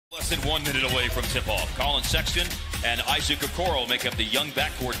Less than 1 minute away from tip-off. Colin Sexton and Isaac Okoro make up the young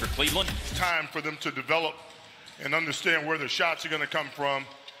backcourt for Cleveland. Time for them to develop and understand where their shots are going to come from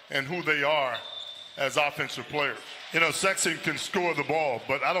and who they are as offensive players. You know, Sexton can score the ball,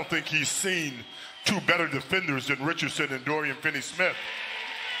 but I don't think he's seen two better defenders than Richardson and Dorian Finney-Smith.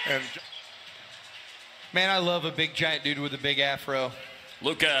 And man, I love a big giant dude with a big afro.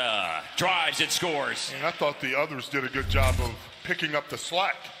 Luka drives and scores. And I thought the others did a good job of picking up the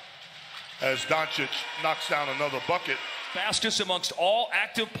slack as Doncic knocks down another bucket. Fastest amongst all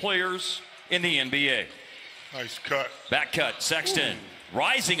active players in the NBA. Nice cut. Back cut, Sexton.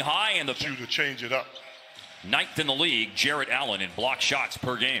 Rising high in the... You to change it up. Ninth in the league, Jarrett Allen in block shots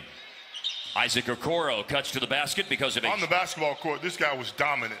per game. Isaac Okoro cuts to the basket because of... On the basketball court, this guy was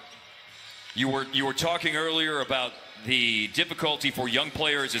dominant. You were talking earlier about the difficulty for young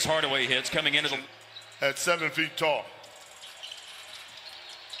players as Hardaway hits coming into the... At 7 feet tall.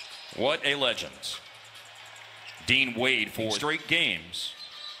 What a legend. Dean Wade for straight games.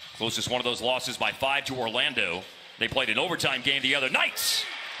 Closest one of those losses by 5 to Orlando. They played an overtime game the other night,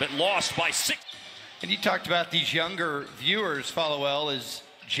 but lost by 6. And you talked about these younger viewers follow well as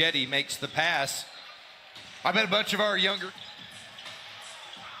Jetty makes the pass. I bet a bunch of our younger...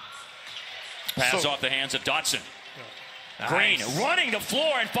 Pass off the hands of Dotson. Green running the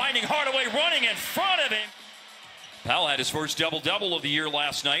floor and finding Hardaway running in front of him. Powell had his first double-double of the year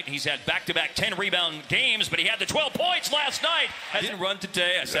last night. He's had back-to-back 10-rebound games, but he had the 12 points last night. I didn't run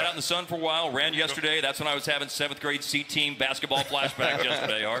today. I sat out in the sun for a while, ran yesterday. That's when I was having 7th grade C-team basketball flashbacks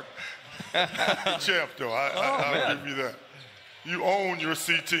yesterday, Art. Champ, though. I'll give you that. You own your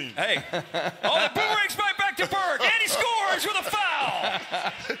C team. Hey. Oh, the boomerang's right back to Burke, and he scores with a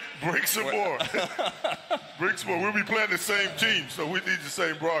foul. Bring some more. Bring some more. We'll be playing the same team, so we need the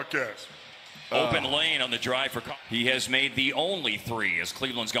same broadcast. Open lane on the drive for... He has made the only three as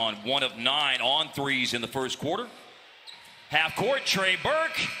Cleveland's gone 1 of 9 on threes in the first quarter. Half court, Trey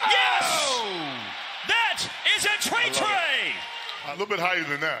Burke. Yes! Oh! That is a Trey. A little bit higher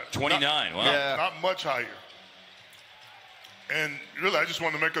than that. 29. Wow. Yeah. Not much higher. And really, I just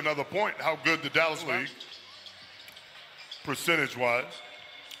want to make another point, how good the Dallas League, percentage-wise.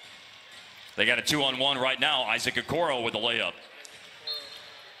 They got a 2-on-1 right now. Isaac Okoro with the layup.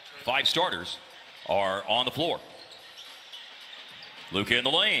 5 starters are on the floor. Luka in the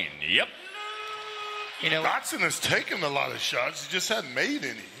lane. Yep. You know, Dotson has taken a lot of shots. He just hadn't made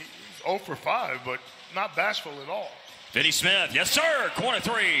any. He's 0 for 5, but not bashful at all. Finney-Smith. Yes, sir. Corner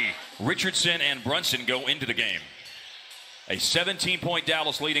 3. Richardson and Brunson go into the game. A 17-point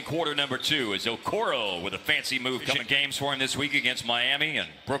Dallas lead in quarter number 2 as Okoro with a fancy move coming games for him this week against Miami and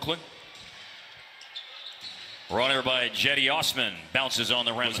Brooklyn. Runner by Jetty Osman bounces on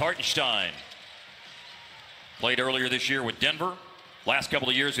the rim. Hartenstein played earlier this year with Denver. Last couple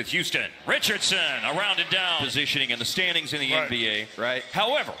of years with Houston. Richardson around and down. Positioning in the standings in the NBA. Right.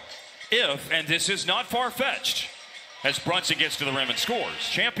 However, if, and this is not far-fetched, as Brunson gets to the rim and scores,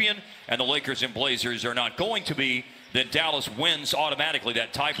 champion and the Lakers and Blazers are not going to be, then Dallas wins automatically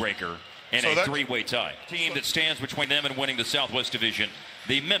that tiebreaker in a 3-way tie. Team that stands between them and winning the Southwest Division,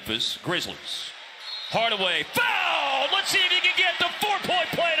 the Memphis Grizzlies. Hardaway, foul! Let's see if he can get the 4-point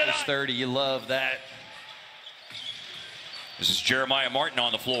play tonight. 30, you love that. This is Jeremiah Martin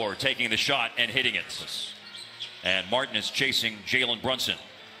on the floor, taking the shot and hitting it. And Martin is chasing Jalen Brunson,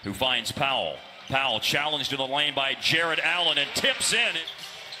 who finds Powell. Powell challenged in the lane by Jarrett Allen and tips in.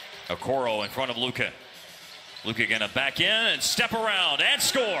 Okoro in front of Luka. Luka gonna back in and step around and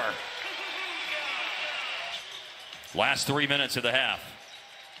score. Last 3 minutes of the half.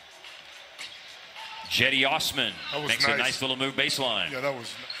 Jetty Osman makes a nice little move baseline. Yeah, that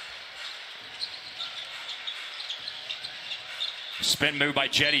was... Spin move by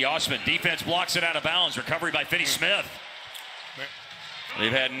Jetty Osman. Defense blocks it out of bounds. Recovery by Finney-Smith. They've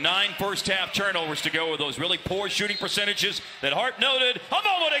had 9 first-half turnovers to go with those really poor shooting percentages that Hart noted a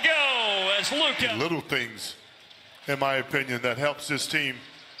moment ago as Luka. Little things, in my opinion, that helps this team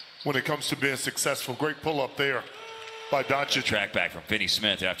when it comes to being successful. Great pull-up there by Doncic. Track back from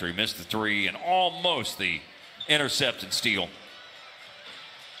Finney-Smith after he missed the 3 and almost the intercept and steal.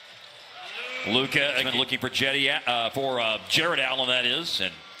 Luka looking for Jetty, Jarrett Allen, that is,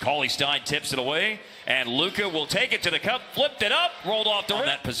 and Cauley Stein tips it away. And Luka will take it to the cup, flipped it up, rolled off the rim.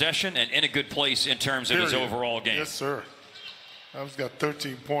 That possession and in a good place in terms of his overall game. Yes, sir. He's got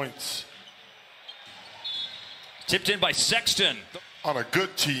 13 points. Tipped in by Sexton. On a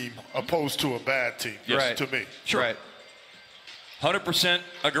good team opposed to a bad team, to me. Sure. Right. 100%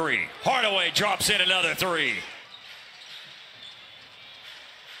 agree. Hardaway drops in another 3.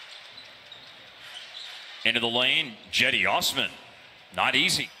 Into the lane, Jetty Osman. Not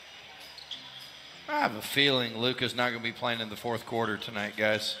easy. I have a feeling Luka's not going to be playing in the fourth quarter tonight,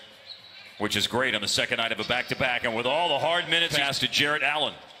 guys. Which is great on the second night of a back-to-back. And with all the hard minutes, pass to Jarrett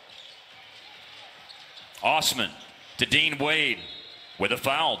Allen. Osman to Dean Wade with a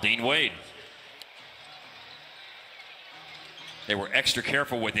foul. Dean Wade. They were extra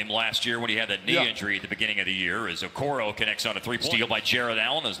careful with him last year when he had that knee injury at the beginning of the year, as Okoro connects on a three-point steal by Jarrett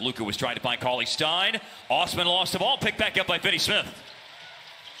Allen as Luka was trying to find Cauley Stein. Osman lost the ball, picked back up by Finney Smith.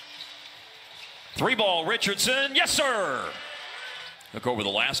 Three ball, Richardson. Yes, sir. Look over the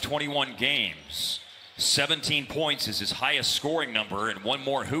last 21 games. 17 points is his highest scoring number, and one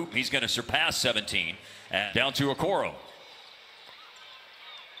more hoop, he's going to surpass 17. And down to Okoro.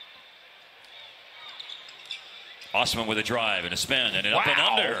 Osman with a drive and a spin and an up and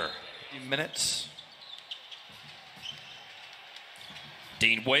under. Minutes.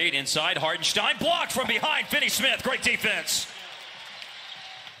 Dean Wade inside. Hardenstein blocked from behind. Finney Smith. Great defense.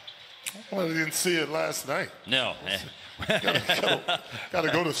 Well, I didn't see it last night. No. Gotta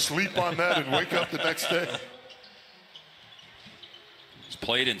go to sleep on that and wake up the next day. He's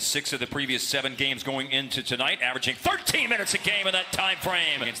played in 6 of the previous 7 games going into tonight, averaging 13 minutes a game in that time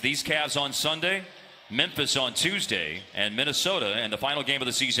frame. Against these Cavs on Sunday, Memphis on Tuesday, and Minnesota, and the final game of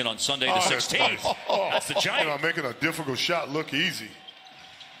the season on Sunday the 16th. That's the Giant. You know, making a difficult shot look easy.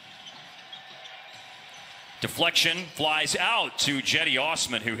 Deflection flies out to Jetty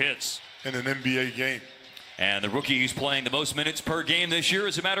Osman, who hits. In an NBA game. And the rookie who's playing the most minutes per game this year,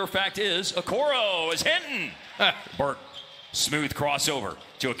 as a matter of fact, is Okoro, is Hinton. Burke, smooth crossover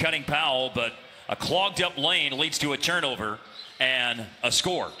to a cutting Powell, but a clogged up lane leads to a turnover and a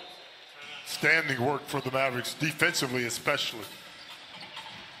score. Standing work for the Mavericks, defensively especially.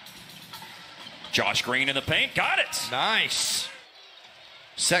 Josh Green in the paint, got it. Nice.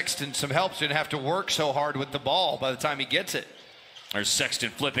 Sexton some help, so he didn't have to work so hard with the ball by the time he gets it. There's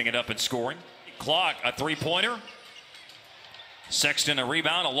Sexton flipping it up and scoring. Clock, a three-pointer. Sexton a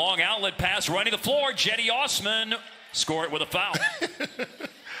rebound, a long outlet pass, running the floor. Jetty Osman score it with a foul.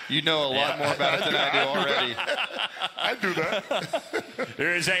 You know a lot more about it than I do already. I do that.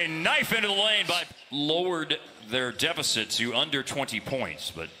 There's a knife into the lane, but lowered their deficit to under 20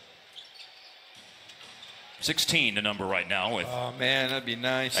 points, but 16 the number right now. With oh man, that'd be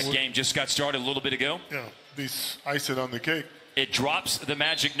nice. That game just got started a little bit ago. Yeah, these icing on the cake. It drops the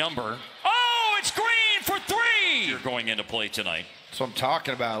magic number. Oh, it's Green for 3. You're going into play tonight. That's what I'm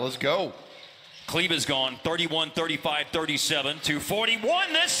talking about. Let's go. Cleveland's gone 31, 35, 37 to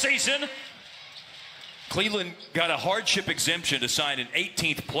 41 this season. Cleveland got a hardship exemption to sign an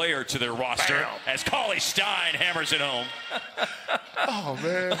 18th player to their roster as Cauley Stein hammers it home. Oh,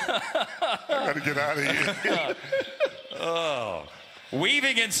 man. I got to get out of here. Oh.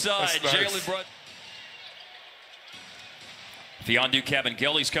 Weaving inside, nice. Jalen Brunson. Fiondu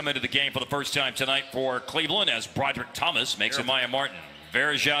Cavalliers come into the game for the first time tonight for Cleveland as Broderick Thomas makes a Maya Martin.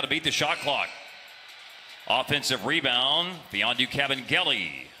 Verja to beat the shot clock. Offensive rebound, Fiondu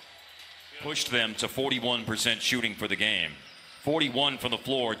Cavalliers pushed them to 41% shooting for the game. 41 from the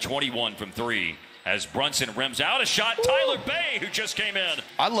floor, 21 from 3. As Brunson rims out a shot, Tyler Bay, who just came in.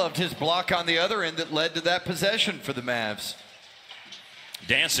 I loved his block on the other end that led to that possession for the Mavs.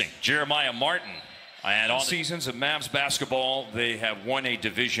 Dancing, Jeremiah Martin. And all seasons of Mavs basketball, they have won a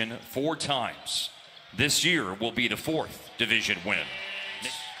division 4 times. This year will be the 4th division win.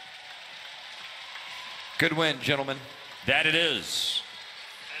 Good win, gentlemen. That it is.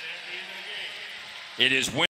 It is win.